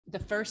the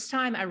first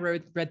time I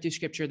read through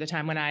scripture, the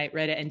time when I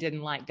read it and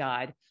didn't like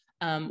God,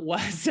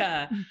 was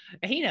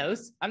he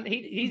knows.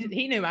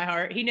 He knew my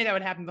heart. He knew that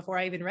would happen before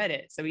I even read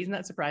it. So he's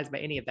not surprised by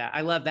any of that.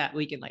 I love that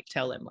we can like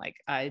tell him like,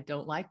 I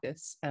don't like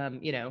this,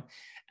 but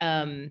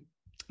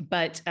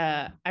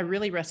I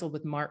really wrestled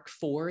with Mark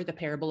 4, the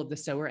parable of the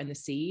sower and the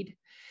seed.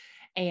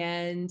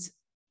 And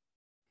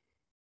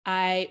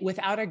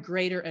without a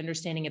greater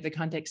understanding of the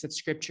context of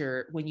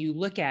scripture, when you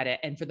look at it,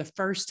 and for the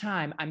first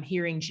time, I'm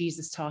hearing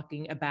Jesus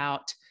talking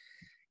about,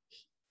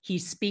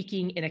 he's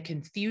speaking in a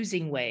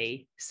confusing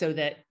way so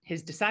that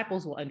his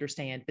disciples will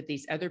understand, but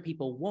these other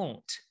people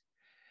won't.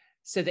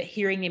 So that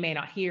hearing they may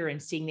not hear and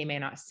seeing they may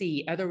not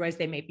see, otherwise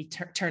they may be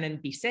turn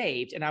and be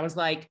saved. And I was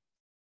like,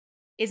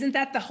 isn't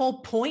that the whole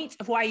point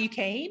of why you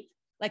came?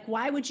 Like,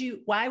 why would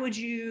you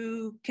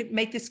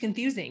make this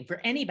confusing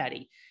for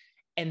anybody?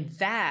 And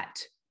that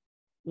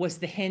was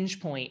the hinge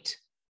point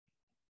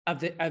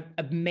of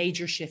a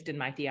major shift in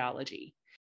my theology.